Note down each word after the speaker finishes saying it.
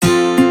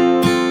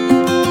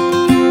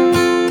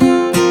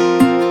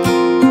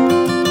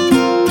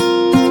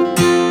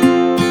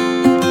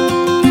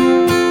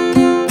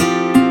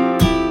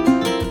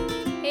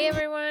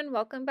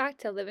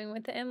to Living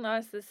with the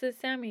In-Laws. This is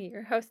Sammy,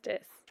 your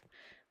hostess.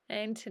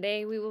 And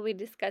today we will be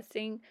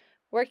discussing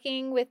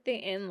working with the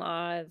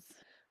in-laws.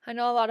 I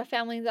know a lot of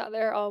families out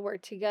there all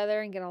work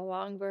together and get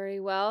along very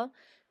well.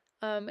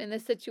 In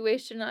this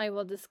situation, I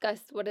will discuss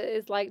what it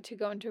is like to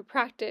go into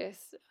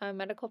practice,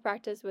 medical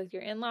practice with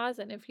your in-laws,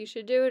 and if you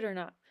should do it or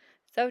not.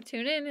 So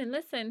tune in and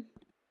listen.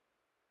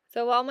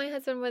 So while my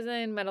husband was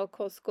in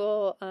medical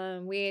school,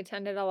 we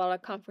attended a lot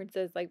of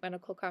conferences, like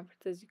medical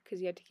conferences,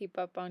 because you have to keep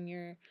up on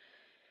your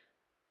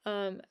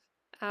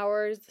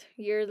hours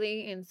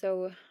yearly. And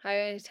so I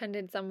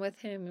attended some with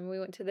him, and we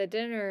went to the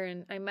dinner,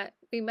 and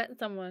we met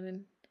someone,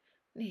 and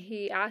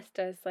he asked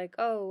us like,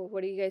 "Oh,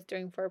 what are you guys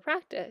doing for a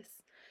practice?"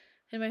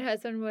 And my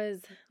husband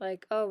was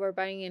like, "Oh, we're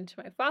buying into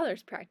my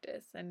father's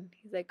practice." And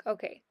he's like,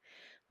 "Okay,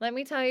 let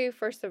me tell you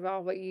first of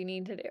all what you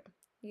need to do.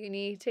 You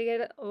need to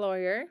get a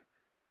lawyer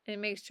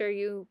and make sure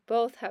you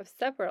both have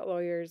separate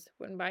lawyers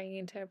when buying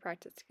into a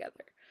practice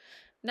together."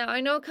 Now,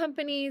 I know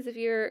companies, if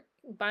you're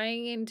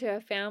buying into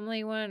a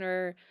family one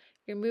or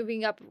you're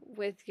moving up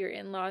with your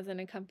in-laws in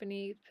a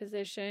company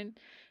position,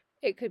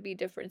 it could be a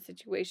different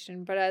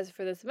situation. But as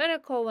for this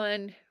medical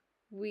one,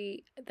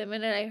 the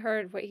minute I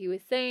heard what he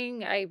was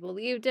saying, I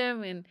believed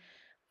him, and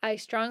I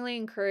strongly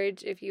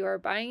encourage, if you are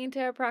buying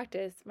into a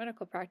practice,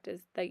 medical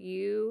practice, that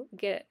you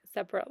get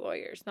separate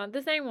lawyers. Not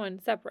the same one,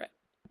 separate.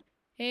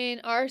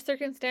 In our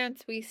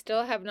circumstance, we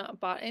still have not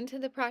bought into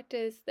the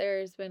practice.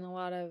 There's been a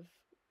lot of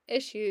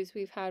issues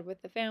we've had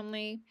with the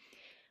family.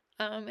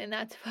 And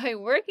that's why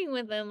working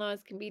with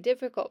in-laws can be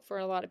difficult for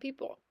a lot of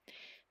people.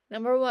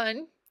 Number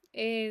one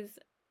is,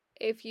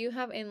 if you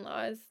have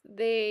in-laws,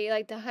 they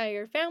like to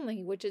hire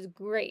family, which is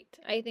great.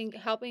 I think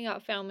helping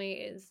out family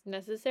is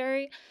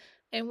necessary.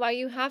 And why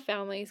you have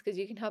families, because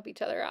you can help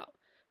each other out.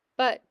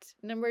 But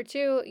number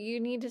two, you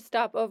need to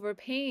stop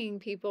overpaying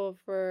people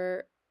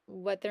for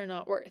what they're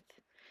not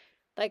worth.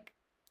 Like,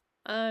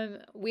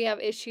 we have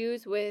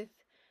issues with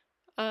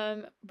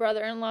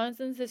brother-in-laws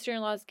and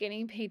sister-in-laws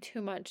getting paid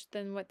too much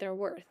than what they're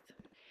worth.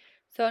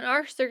 So in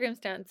our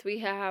circumstance, we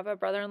have a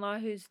brother-in-law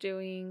who's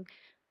doing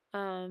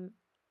QuickBooks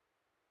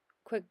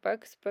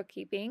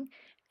bookkeeping,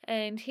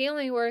 and he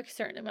only works a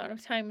certain amount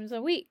of times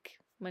a week,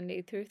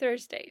 Monday through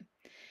Thursday.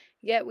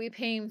 Yet we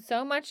pay him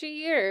so much a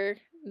year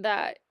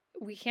that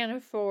we can't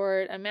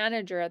afford a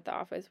manager at the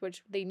office,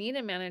 which they need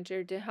a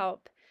manager to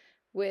help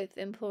with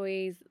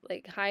employees,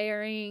 like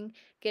hiring,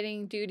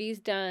 getting duties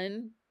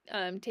done,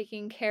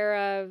 taking care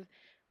of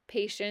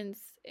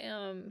patients,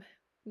 and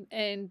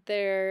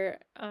their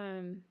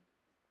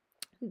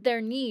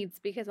needs,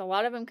 because a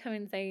lot of them come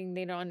in saying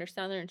they don't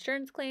understand their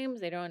insurance claims,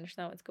 they don't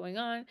understand what's going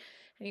on,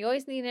 and you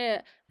always need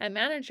a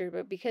manager.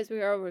 But because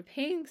we are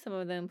overpaying some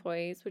of the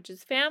employees, which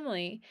is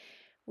family,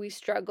 we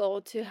struggle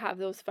to have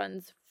those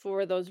funds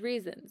for those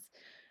reasons.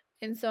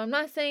 And so I'm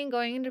not saying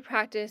going into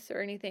practice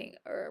or anything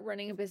or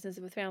running a business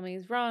with family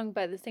is wrong,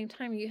 but at the same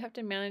time, you have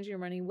to manage your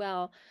money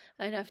well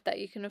enough that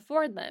you can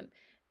afford them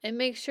and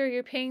make sure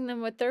you're paying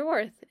them what they're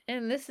worth.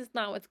 And this is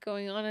not what's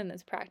going on in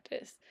this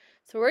practice.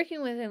 So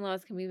working with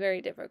in-laws can be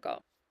very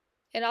difficult.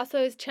 It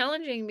also is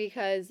challenging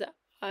because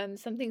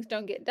some things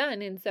don't get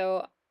done. And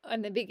so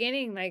in the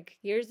beginning, like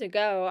years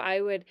ago, I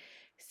would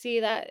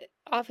see that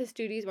office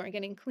duties weren't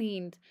getting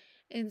cleaned.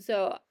 And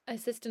so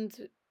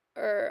assistants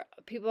or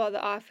people at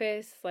the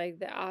office, like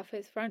the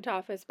office, front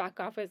office, back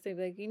office, they'd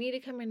be like, "You need to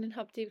come in and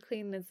help deep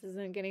clean. This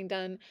isn't getting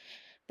done.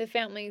 The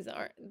families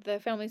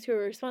who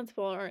are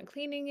responsible aren't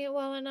cleaning it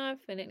well enough,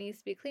 and it needs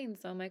to be cleaned."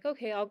 So I'm like,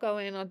 "Okay, I'll go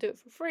in, I'll do it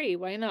for free.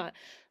 Why not?"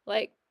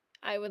 Like,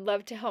 I would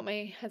love to help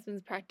my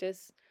husband's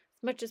practice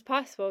as much as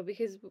possible,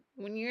 because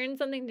when you're in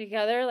something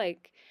together,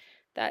 like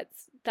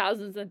that's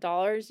thousands of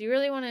dollars, you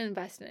really want to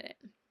invest in it.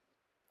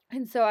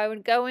 And so I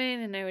would go in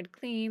and I would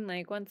clean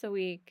like once a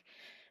week.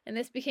 And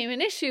this became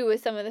an issue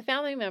with some of the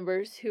family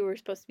members who were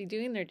supposed to be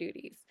doing their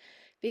duties,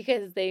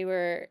 because they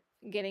were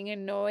getting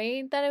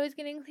annoyed that I was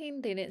getting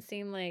cleaned. They didn't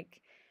seem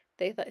like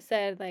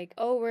said like,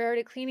 "Oh, we're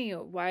already cleaning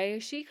it. Why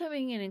is she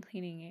coming in and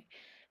cleaning it?"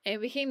 And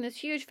it became this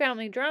huge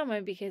family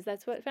drama, because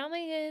that's what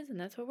family is and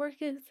that's what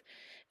work is.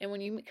 And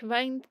when you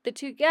combine the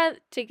two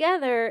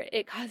together,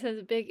 it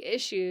causes big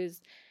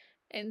issues.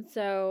 And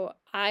so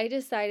I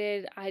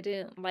decided I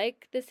didn't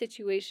like the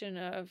situation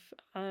of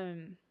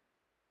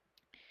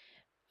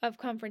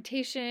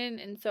confrontation,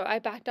 and so I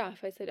backed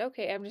off. I said,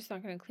 "Okay, I'm just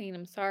not going to clean.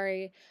 I'm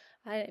sorry.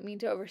 I didn't mean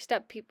to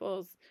overstep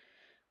people's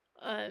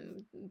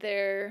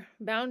their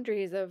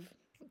boundaries of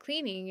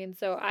cleaning." And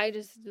so I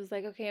just was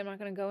like, "Okay, I'm not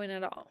going to go in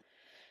at all."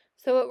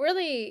 So what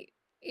really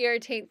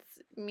irritates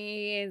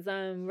me is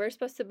we're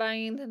supposed to buy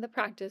into the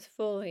practice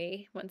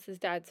fully once his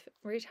dad's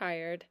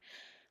retired.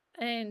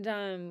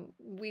 And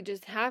we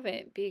just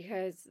haven't,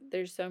 because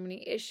there's so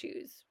many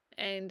issues.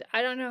 And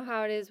I don't know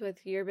how it is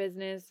with your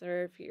business,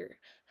 or if you're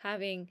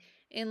having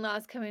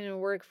in-laws come in and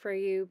work for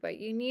you, but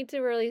you need to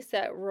really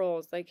set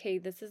rules like, "Hey,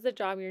 this is the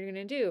job you're going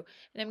to do,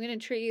 and I'm going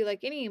to treat you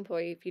like any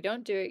employee. If you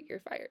don't do it,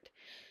 you're fired."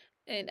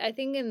 And I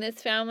think in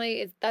this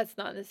family, that's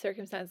not the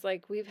circumstance.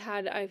 Like we've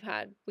had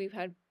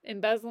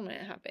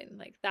embezzlement happen,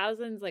 like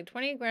thousands, like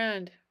 20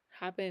 grand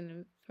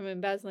happen from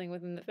embezzling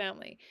within the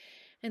family.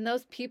 And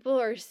those people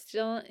are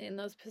still in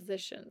those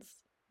positions.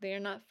 They are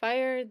not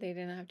fired. They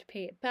didn't have to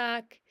pay it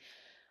back.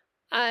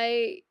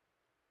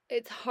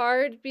 It's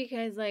hard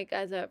because, like,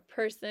 as a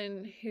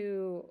person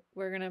who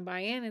we're going to buy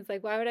in, it's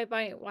like, why would I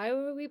buy it? Why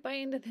would we buy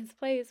into this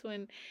place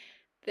when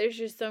there's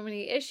just so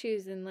many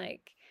issues? And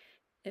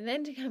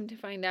then to come to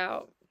find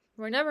out,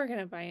 we're never going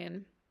to buy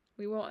in.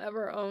 We won't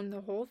ever own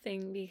the whole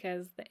thing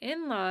because the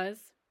in-laws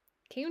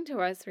came to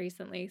us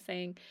recently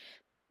saying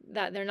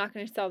that they're not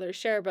going to sell their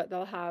share, but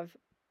they'll have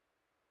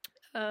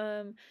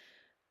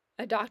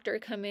a doctor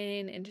come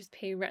in and just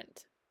pay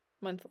rent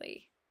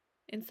monthly.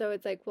 And so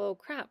it's like, well,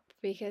 crap,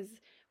 because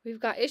we've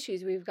got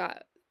issues. We've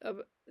got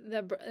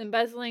the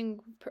embezzling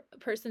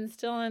person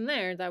still in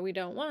there that we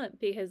don't want,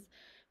 because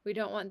we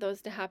don't want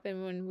those to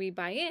happen when we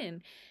buy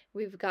in.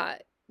 We've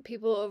got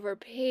people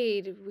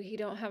overpaid. We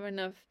don't have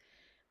enough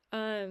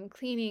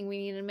cleaning. We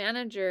need a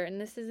manager,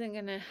 and this isn't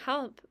going to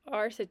help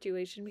our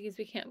situation because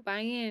we can't buy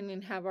in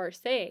and have our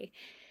say.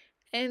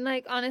 And,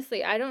 like,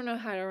 honestly, I don't know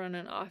how to run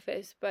an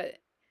office,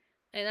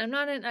 and I'm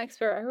not an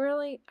expert.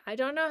 I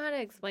don't know how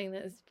to explain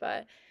this,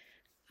 but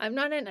I'm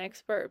not an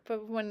expert.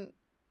 But when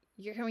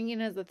you're coming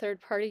in as a third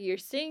party, you're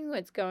seeing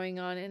what's going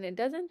on, and it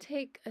doesn't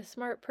take a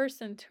smart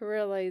person to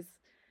realize,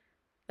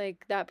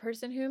 like, that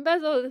person who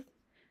embezzled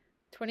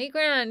 20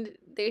 grand,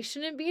 they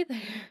shouldn't be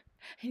there,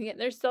 and yet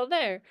they're still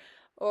there.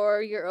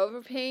 Or you're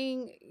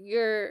overpaying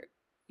your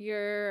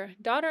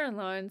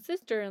daughter-in-law and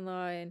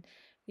sister-in-law and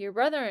your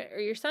brother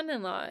or your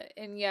son-in-law,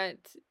 and yet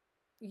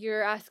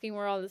you're asking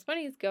where all this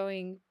money is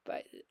going.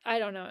 But I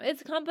don't know.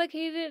 It's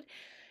complicated.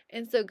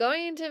 And so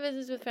going into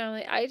business with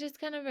family, I just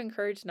kind of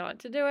encourage not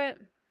to do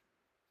it.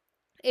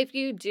 If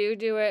you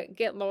do it,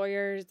 get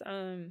lawyers.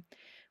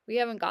 We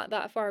haven't got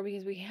that far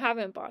because we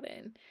haven't bought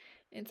in.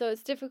 And so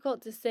it's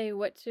difficult to say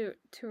what to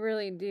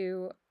really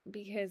do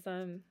because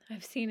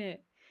I've seen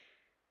it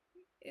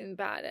in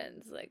bad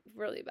ends, like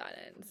really bad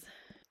ends.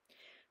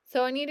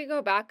 So I need to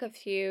go back a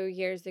few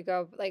years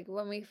ago, like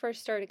when we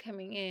first started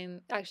coming in.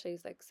 Actually,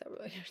 it's like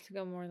several years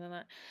ago, more than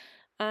that.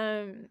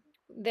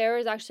 There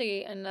was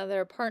actually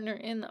another partner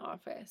in the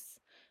office.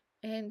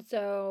 And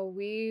so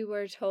we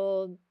were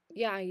told,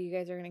 yeah, you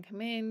guys are going to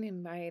come in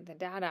and buy the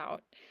dad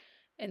out.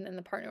 And then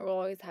the partner will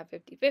always have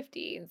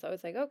 50-50. And so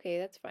it's like, okay,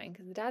 that's fine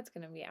because the dad's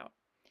going to be out.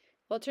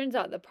 Well, it turns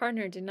out the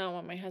partner did not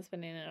want my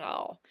husband in at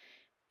all.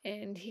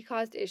 And he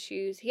caused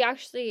issues.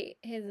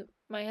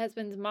 My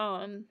husband's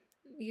mom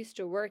used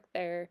to work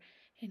there,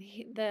 and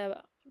the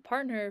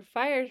partner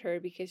fired her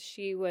because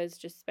she was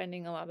just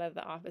spending a lot of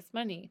the office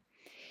money.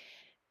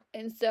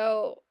 And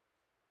so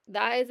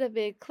that is a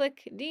big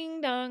click,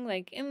 ding dong,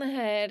 like in the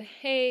head.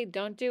 Hey,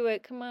 don't do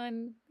it. Come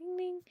on, ding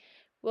ding.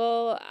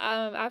 Well,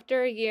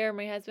 after a year,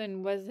 my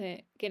husband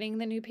wasn't getting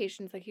the new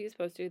patients like he was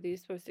supposed to. He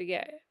was supposed to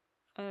get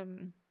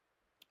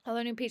all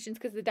the new patients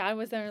because the dad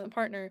was there and the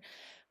partner.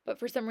 But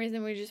for some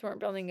reason, we just weren't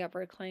building up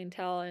our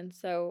clientele, and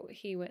so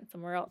he went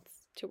somewhere else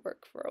to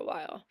work for a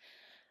while.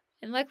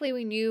 And luckily,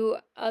 we knew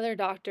other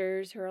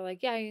doctors who were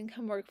like, yeah, you can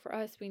come work for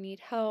us. We need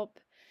help.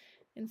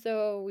 And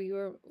so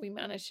we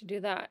managed to do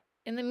that.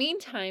 In the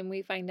meantime,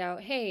 we find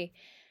out, hey,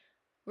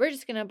 we're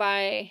just going to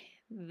buy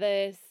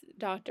this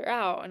doctor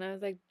out. And I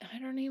was like, I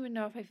don't even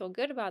know if I feel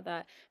good about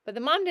that. But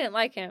the mom didn't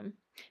like him,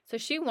 so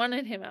she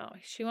wanted him out.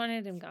 She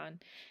wanted him gone.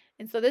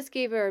 And so this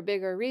gave her a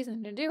bigger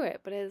reason to do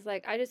it. But it's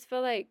like, I just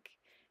feel like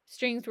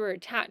strings were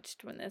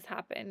attached when this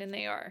happened, and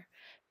they are.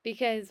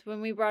 Because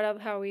when we brought up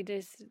how we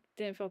just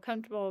didn't feel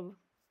comfortable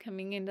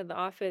coming into the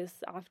office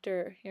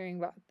after hearing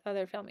about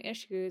other family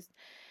issues,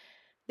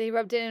 they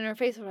rubbed it in our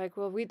face. We're like,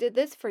 well, we did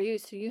this for you,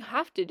 so you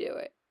have to do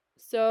it.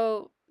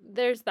 So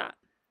there's that.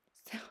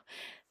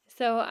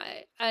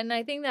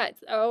 I think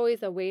that's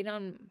always a weight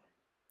on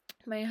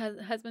my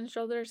husband's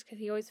shoulders because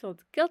he always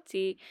feels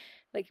guilty,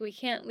 like we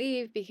can't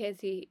leave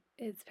because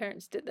his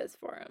parents did this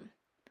for him.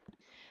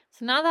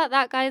 So now that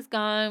that guy's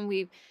gone,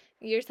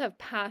 years have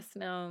passed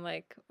now,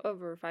 like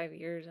over 5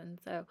 years, and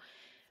so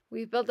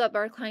we've built up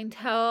our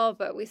clientele,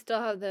 but we still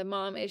have the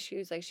mom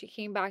issues. Like, she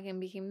came back and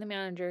became the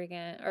manager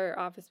again, or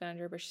office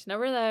manager, but she's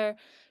never there.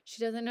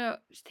 She doesn't know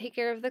take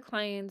care of the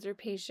clients or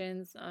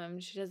patients.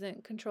 She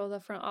doesn't control the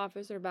front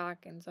office or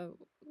back, and so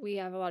we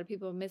have a lot of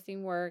people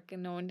missing work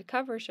and no one to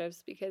cover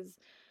shifts because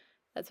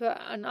that's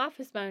what an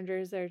office manager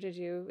is there to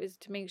do, is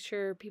to make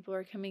sure people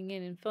are coming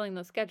in and filling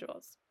those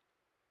schedules.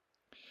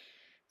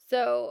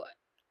 So,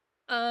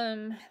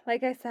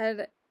 like I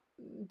said,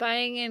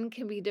 buying in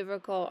can be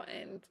difficult,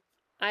 and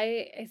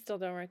I still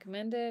don't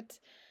recommend it.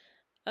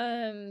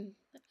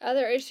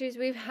 Other issues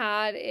we've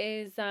had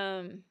is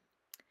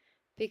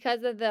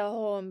because of the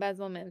whole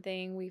embezzlement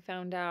thing, we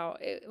found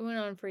out it went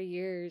on for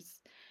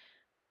years,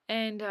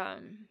 and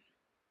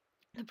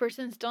the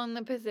person's still in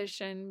the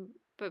position,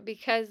 but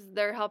because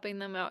they're helping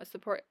them out,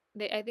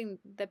 I think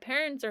the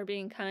parents are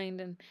being kind,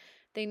 and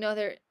they know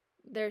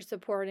they're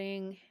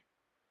supporting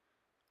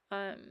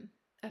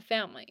a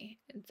family,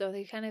 and so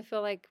they kind of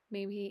feel like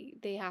maybe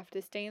they have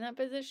to stay in that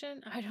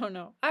position. I don't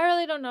know. I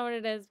really don't know what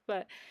it is,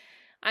 but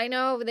I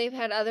know they've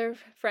had other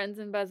friends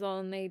embezzle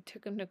and they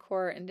took them to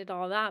court and did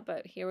all that,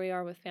 but here we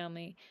are with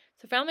family.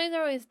 So families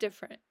are always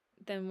different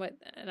than what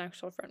an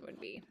actual friend would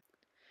be.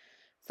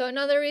 So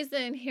another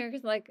reason here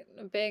is like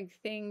a big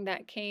thing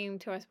that came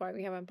to us why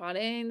we haven't bought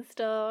in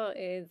still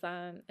is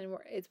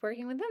it's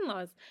working with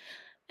in-laws.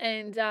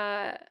 And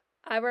I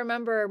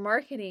remember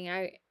marketing.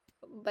 I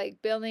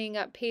like building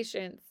up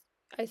patience.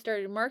 I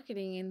started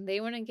marketing and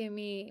they wouldn't give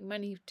me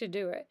money to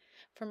do it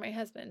for my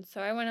husband.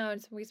 So I went out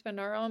and we spent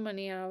our own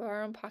money out of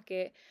our own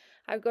pocket.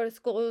 I'd go to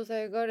schools,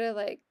 I'd go to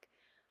like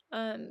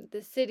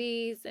the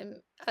cities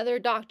and other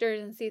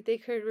doctors and see if they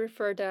could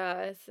refer to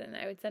us, and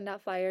I would send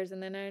out flyers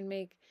and then I'd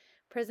make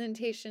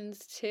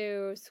presentations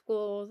to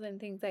schools and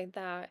things like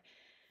that.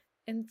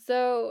 And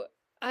so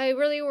I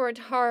really worked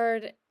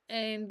hard,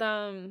 and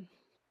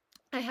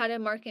I had to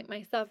market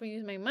myself and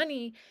use my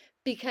money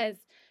because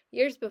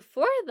years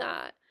before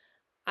that,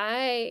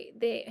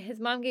 his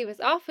mom gave us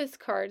office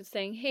cards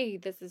saying, "Hey,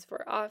 this is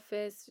for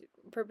office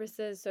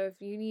purposes. So if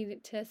you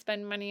need to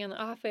spend money on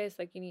the office,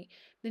 like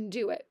then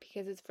do it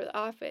because it's for the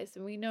office.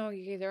 And we know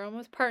you guys are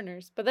almost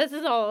partners, but this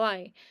is all a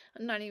lie.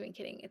 I'm not even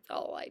kidding. It's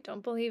all a lie.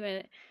 Don't believe in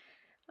it."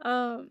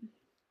 Um,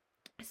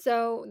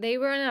 so they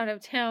were out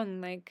of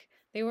town, like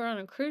they were on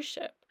a cruise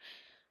ship.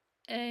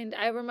 And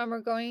I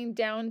remember going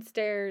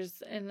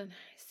downstairs and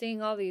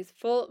seeing all these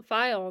full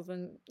files,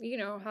 and you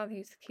know how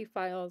these keep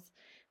files,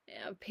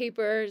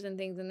 papers and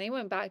things, and they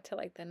went back to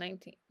like the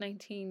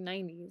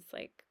 1990s,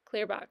 like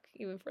clear back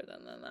even further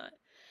than that.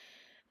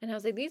 And I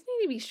was like, these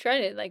need to be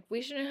shredded. Like,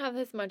 we shouldn't have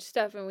this much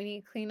stuff and we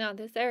need to clean out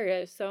this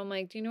area. So I'm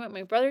like, do you know what?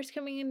 My brother's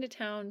coming into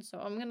town, so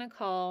I'm going to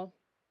call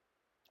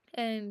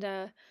and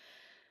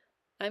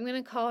I'm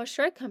going to call a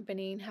shred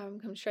company and have them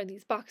come shred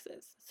these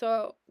boxes.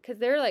 So, because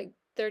they're like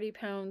 30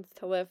 pounds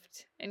to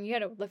lift, and you had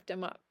to lift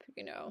them up,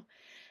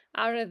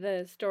 out of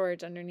the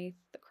storage underneath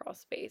the crawl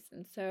space.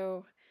 And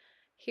so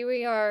here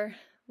we are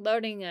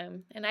loading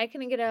them, and I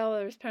couldn't get all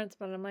those pounds,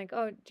 but I'm like,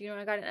 oh,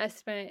 I got an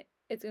estimate.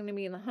 It's going to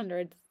be in the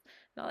hundreds,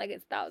 not like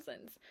it's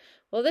thousands.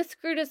 Well, this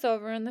screwed us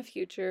over in the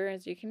future,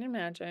 as you can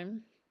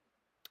imagine.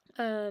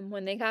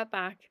 When they got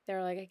back, they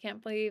were like, I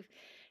can't believe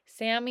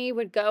Sammy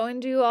would go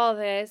and do all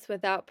this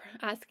without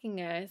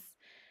asking us.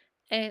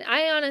 And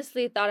I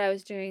honestly thought I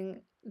was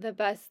doing the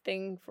best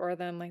thing for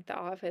them, like the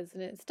office.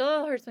 And it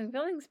still hurts my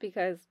feelings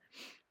because,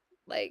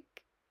 like,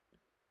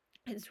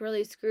 it's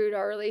really screwed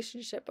our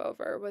relationship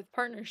over with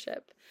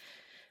partnership.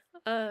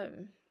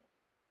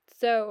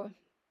 So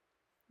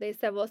they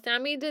said, well,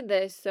 Sammy did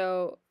this.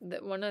 So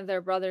that one of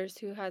their brothers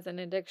who has an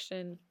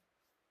addiction,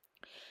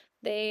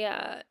 they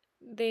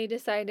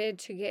decided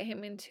to get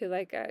him into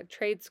like a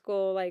trade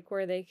school, like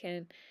where they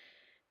can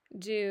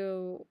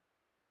do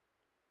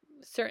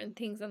certain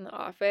things in the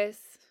office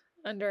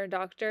under a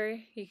doctor.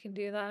 You can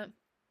do that.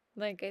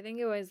 Like, I think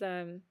it was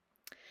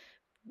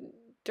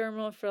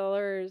dermal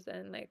fillers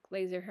and like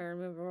laser hair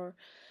removal.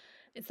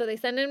 And so they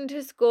send him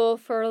to school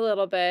for a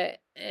little bit,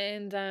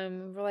 and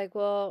we're like,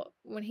 well,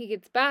 when he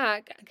gets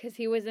back, because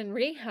he was in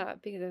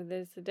rehab because of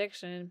this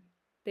addiction,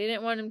 they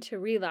didn't want him to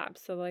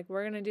relapse. So like,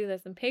 we're gonna do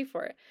this and pay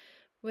for it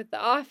with the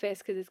office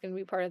because it's gonna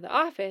be part of the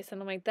office.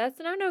 And I'm like, that's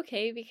not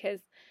okay,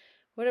 because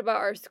what about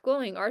our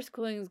schooling? Our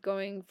schooling is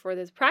going for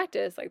this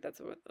practice. Like, that's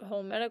what the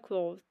whole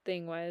medical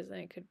thing was, and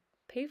I could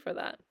pay for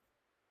that.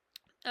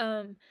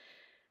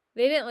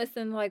 They didn't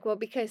listen. Like, well,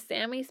 because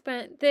Sammy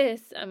spent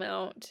this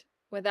amount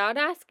without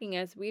asking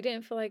us, we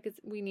didn't feel like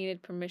we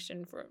needed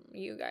permission from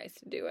you guys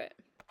to do it.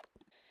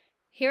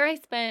 Here I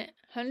spent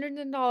hundreds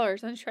of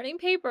dollars on shredding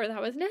paper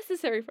that was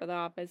necessary for the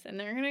office, and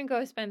they're going to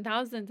go spend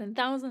thousands and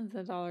thousands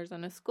of dollars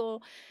on a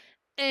school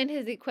and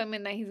his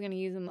equipment that he's going to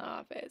use in the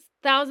office.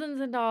 Thousands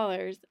of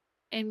dollars.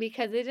 And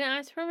because they didn't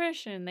ask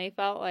permission, they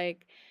felt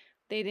like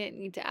they didn't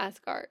need to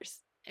ask ours.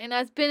 And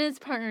as business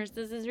partners,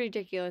 this is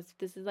ridiculous.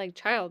 This is like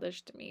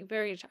childish to me,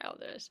 very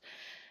childish.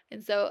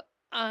 And so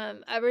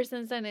ever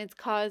since then, it's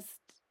caused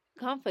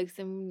conflicts.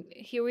 And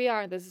here we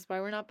are. This is why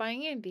we're not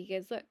buying in,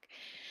 because look,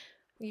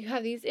 you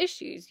have these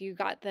issues. You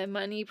got the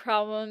money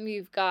problem.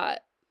 You've got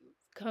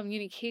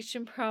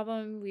communication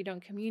problem. We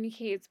don't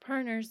communicate as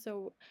partners.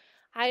 So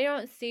I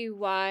don't see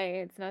why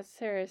it's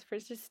necessary for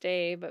us to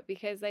stay, but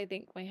because I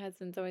think my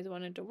husband's always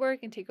wanted to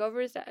work and take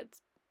over his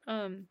dad's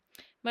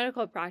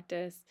medical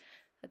practice,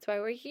 that's why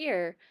we're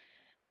here.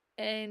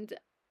 And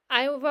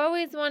I've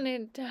always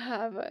wanted to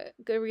have a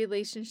good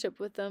relationship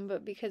with them,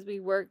 but because we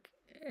work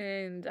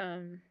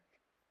and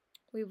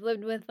we've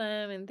lived with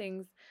them and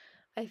things,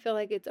 I feel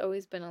like it's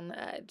always been on the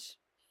edge.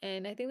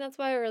 And I think that's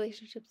why our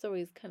relationship's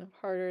always kind of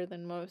harder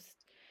than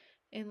most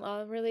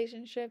in-law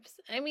relationships.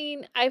 I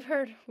mean, I've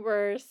heard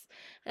worse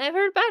and I've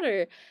heard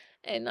better,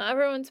 and not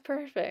everyone's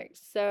perfect.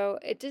 So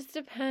it just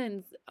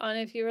depends on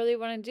if you really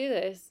want to do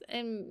this,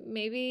 and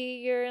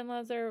maybe your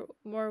in-laws are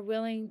more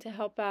willing to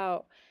help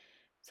out.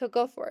 So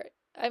go for it.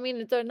 I mean,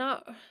 it's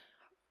not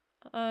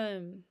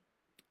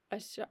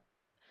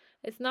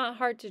it's not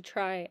hard to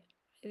try.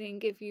 I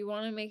think if you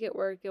want to make it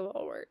work, it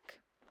will work.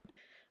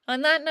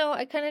 On that note,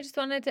 I kind of just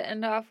wanted to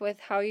end off with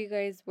how you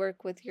guys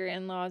work with your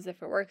in-laws,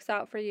 if it works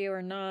out for you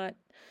or not.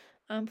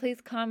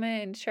 please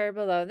comment and share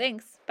below.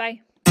 Thanks.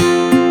 Bye.